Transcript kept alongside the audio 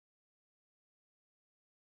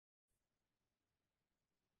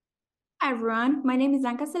Hi everyone, my name is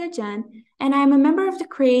Anca and I am a member of the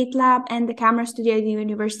Create Lab and the Camera Studio at the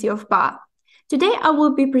University of Bath. Today I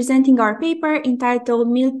will be presenting our paper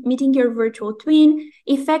entitled Meeting Your Virtual Twin,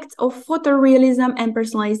 Effects of Photorealism and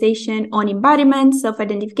Personalization on Embodiment,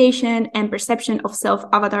 Self-Identification, and Perception of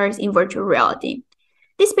Self-Avatars in Virtual Reality.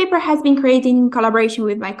 This paper has been created in collaboration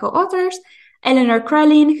with my co-authors, Eleanor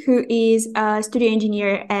Crellin, who is a studio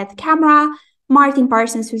engineer at Camera, Martin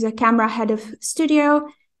Parsons, who's a Camera head of studio,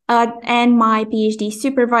 and my PhD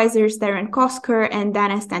supervisors, Darren, Cosker, and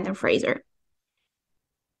Danaë, Stanton, Fraser.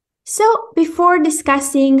 So before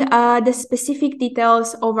discussing the specific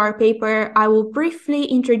details of our paper, I will briefly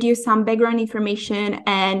introduce some background information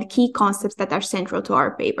and key concepts that are central to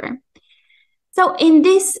our paper. So in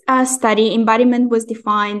this study, embodiment was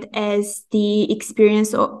defined as the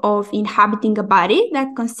experience of inhabiting a body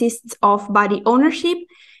that consists of body ownership,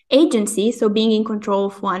 agency, so being in control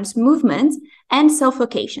of one's movements, and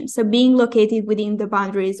self-location, so being located within the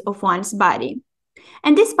boundaries of one's body.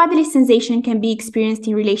 And this bodily sensation can be experienced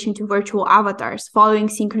in relation to virtual avatars, following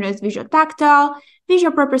synchronous visual-tactile,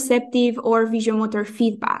 visual-proprioceptive, or visual-motor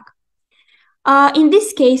feedback. In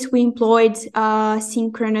this case, we employed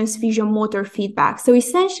synchronous visual-motor feedback. So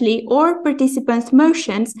essentially, all participants'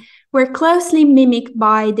 motions were closely mimicked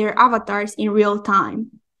by their avatars in real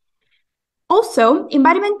time. Also,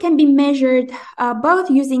 embodiment can be measured both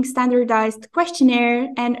using standardized questionnaire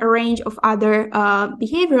and a range of other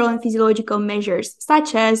behavioral and physiological measures,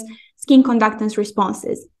 such as skin conductance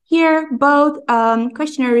responses. Here, both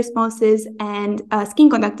questionnaire responses and skin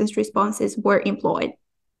conductance responses were employed.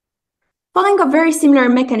 Following a very similar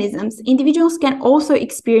mechanisms, individuals can also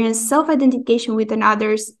experience self-identification with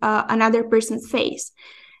another person's face.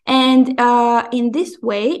 And in this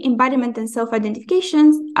way, embodiment and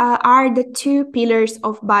self-identifications are the two pillars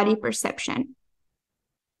of body perception.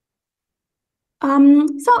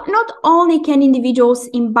 So not only can individuals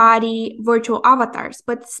embody virtual avatars,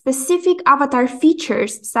 but specific avatar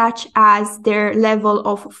features such as their level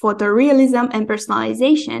of photorealism and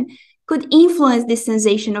personalization could influence this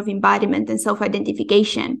sensation of embodiment and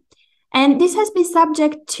self-identification. And this has been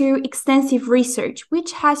subject to extensive research,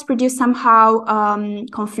 which has produced somehow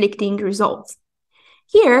conflicting results.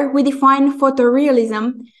 Here, we define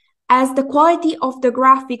photorealism as the quality of the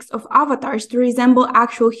graphics of avatars to resemble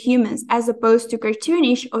actual humans, as opposed to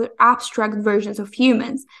cartoonish or abstract versions of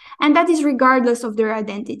humans, and that is regardless of their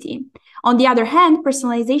identity. On the other hand,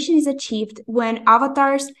 personalization is achieved when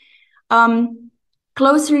avatars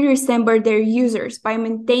closely resemble their users by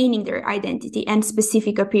maintaining their identity and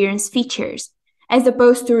specific appearance features, as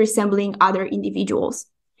opposed to resembling other individuals.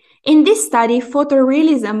 In this study,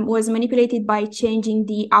 photorealism was manipulated by changing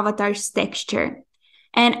the avatar's texture,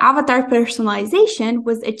 and avatar personalization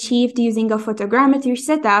was achieved using a photogrammetry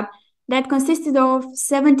setup that consisted of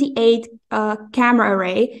 78 camera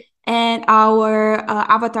array and our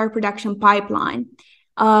avatar production pipeline.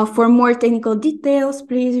 For more technical details,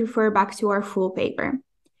 please refer back to our full paper.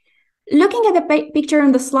 Looking at the picture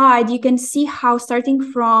on the slide, you can see how, starting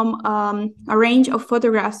from a range of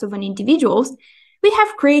photographs of an individual, we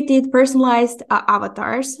have created personalized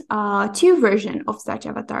avatars, two versions of such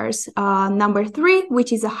avatars, number 3,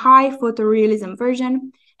 which is a high photorealism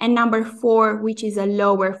version, and number 4, which is a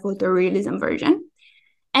lower photorealism version.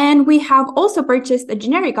 And we have also purchased a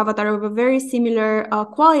generic avatar of a very similar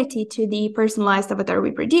quality to the personalized avatar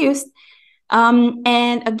we produced.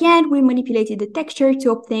 And again, we manipulated the texture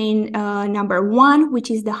to obtain number 1, which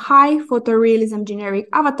is the high photorealism generic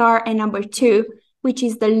avatar, and number 2, which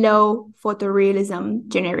is the low photorealism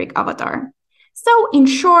generic avatar. So in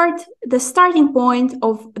short, the starting point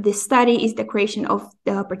of this study is the creation of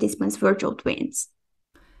the participants' virtual twins.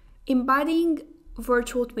 Embodying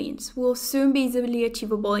virtual twins will soon be easily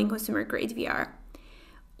achievable in consumer-grade VR.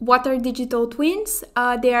 What are digital twins?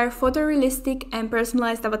 They are photorealistic and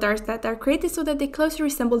personalized avatars that are created so that they closely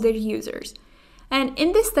resemble their users. And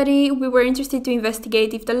in this study, we were interested to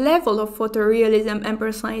investigate if the level of photorealism and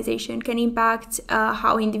personalization can impact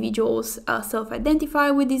how individuals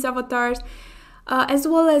self-identify with these avatars, as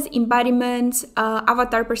well as embodiment,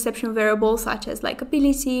 avatar perception variables such as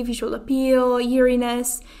likability, visual appeal,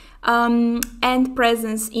 eeriness, and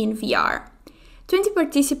presence in VR. 20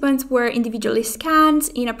 participants were individually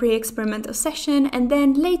scanned in a pre-experimental session, and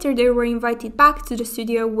then later they were invited back to the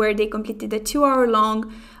studio where they completed a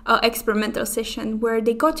 2-hour-long experimental session where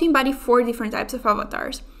they got to embody 4 different types of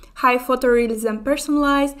avatars. High photorealism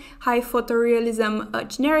personalized, high photorealism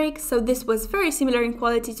generic, so this was very similar in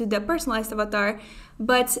quality to the personalized avatar,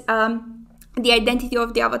 but the identity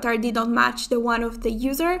of the avatar did not match the one of the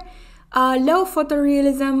user. low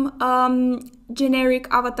photorealism generic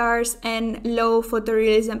avatars, and low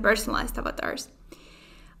photorealism personalized avatars.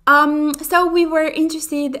 So we were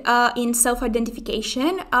interested in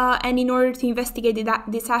self-identification, and in order to investigate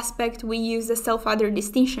this aspect, we used the self-other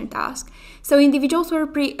distinction task. So individuals were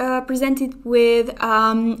presented with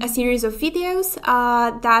a series of videos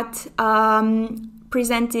that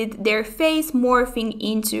presented their face morphing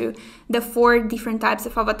into the 4 different types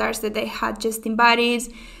of avatars that they had just embodied,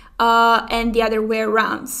 and the other way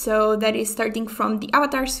around. So that is starting from the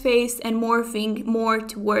avatar's face and morphing more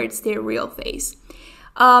towards their real face.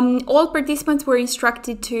 All participants were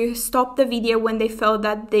instructed to stop the video when they felt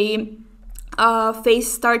that the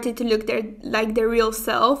face started to look like their real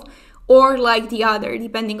self or like the other,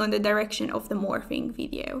 depending on the direction of the morphing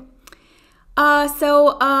video.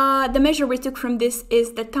 So the measure we took from this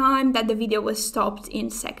is the time that the video was stopped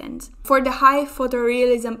in seconds. For the high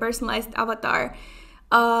photorealism personalized avatar,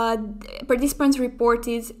 participants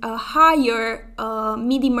reported a higher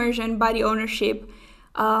mid-immersion body ownership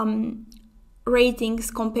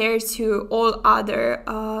ratings compared to all other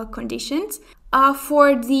conditions.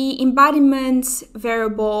 For the embodiment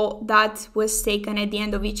variable that was taken at the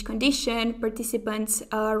end of each condition, participants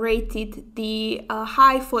rated the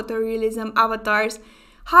high photorealism avatars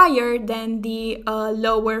higher than the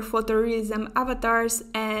lower photorealism avatars,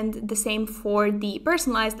 and the same for the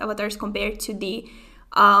personalized avatars compared to the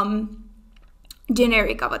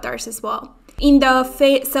generic avatars as well. In the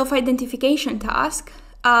self-identification task,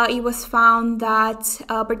 it was found that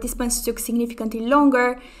participants took significantly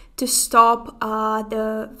longer to stop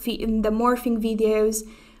the morphing videos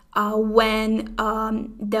when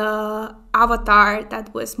the avatar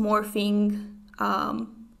that was morphing,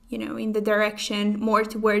 in the direction more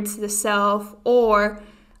towards the self, or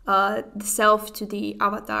the self to the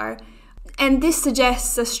avatar. And this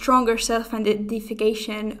suggests a stronger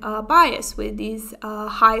self-identification bias with these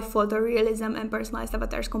high photorealism and personalized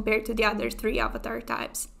avatars compared to the other 3 avatar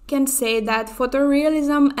types. We can say that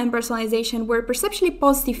photorealism and personalization were perceptually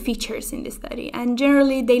positive features in this study, and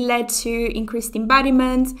generally they led to increased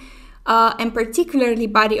embodiment, and particularly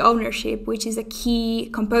body ownership, which is a key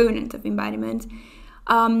component of embodiment,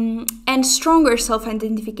 and stronger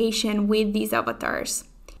self-identification with these avatars.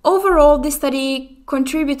 Overall, this study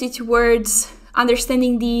contributed towards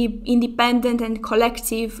understanding the independent and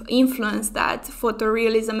collective influence that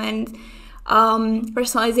photorealism and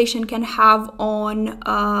personalization can have on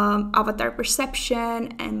avatar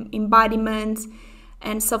perception and embodiment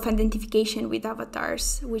and self-identification with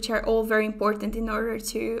avatars, which are all very important in order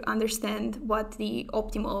to understand what the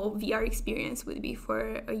optimal VR experience would be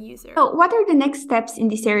for a user. So, what are the next steps in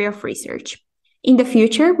this area of research? In the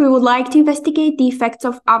future, we would like to investigate the effects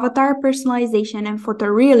of avatar personalization and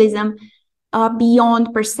photorealism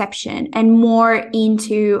beyond perception and more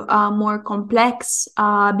into more complex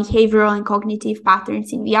behavioral and cognitive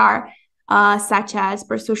patterns in VR, such as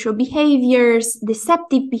prosocial behaviors,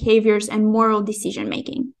 deceptive behaviors, and moral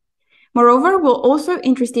decision-making. Moreover, we're also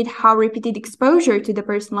interested how repeated exposure to the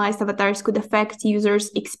personalized avatars could affect users'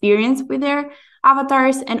 experience with their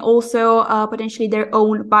avatars and also potentially their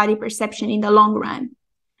own body perception in the long run.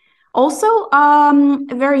 Also,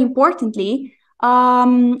 very importantly,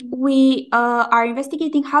 we are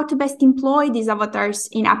investigating how to best employ these avatars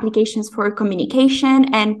in applications for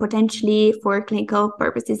communication and potentially for clinical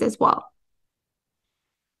purposes as well.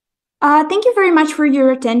 Thank you very much for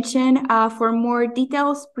your attention. For more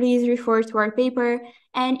details, please refer to our paper.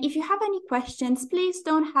 And if you have any questions, please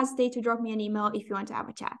don't hesitate to drop me an email if you want to have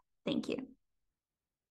a chat. Thank you.